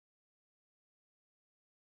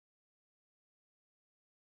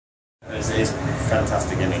It's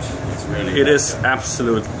fantastic image. It's really. It is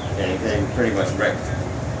absolute. Yeah, they pretty much wrecked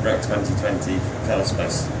 2020 colour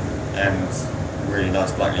space, and really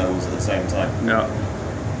nice black levels at the same time. Yeah,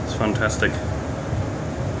 it's fantastic.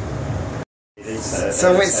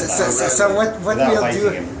 So what we'll do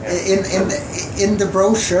in the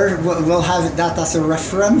brochure, we'll have that as a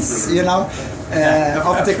reference, you know,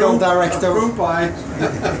 optical director.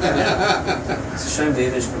 It's a shame the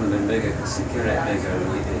image couldn't have been bigger, because if you're it bigger,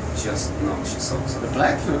 it just knocks your socks off. The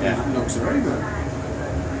black looks very good.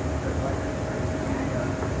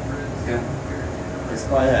 Yeah. It's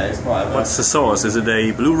quite. What's the source? Is it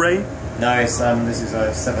a Blu-ray? No, it's this is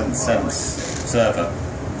a 7th Sense server.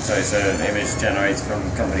 So it's an image generated from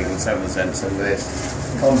a company called 7th Sense, and the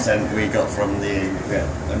content we got from the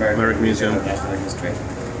American Museum of Natural History.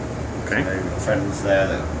 Okay. So we've got friends there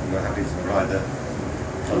that were happy to provide the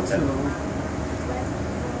content.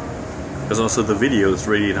 Because also the video is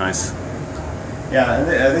really nice. Yeah, and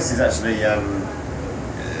this is actually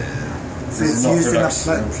this is not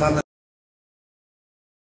production.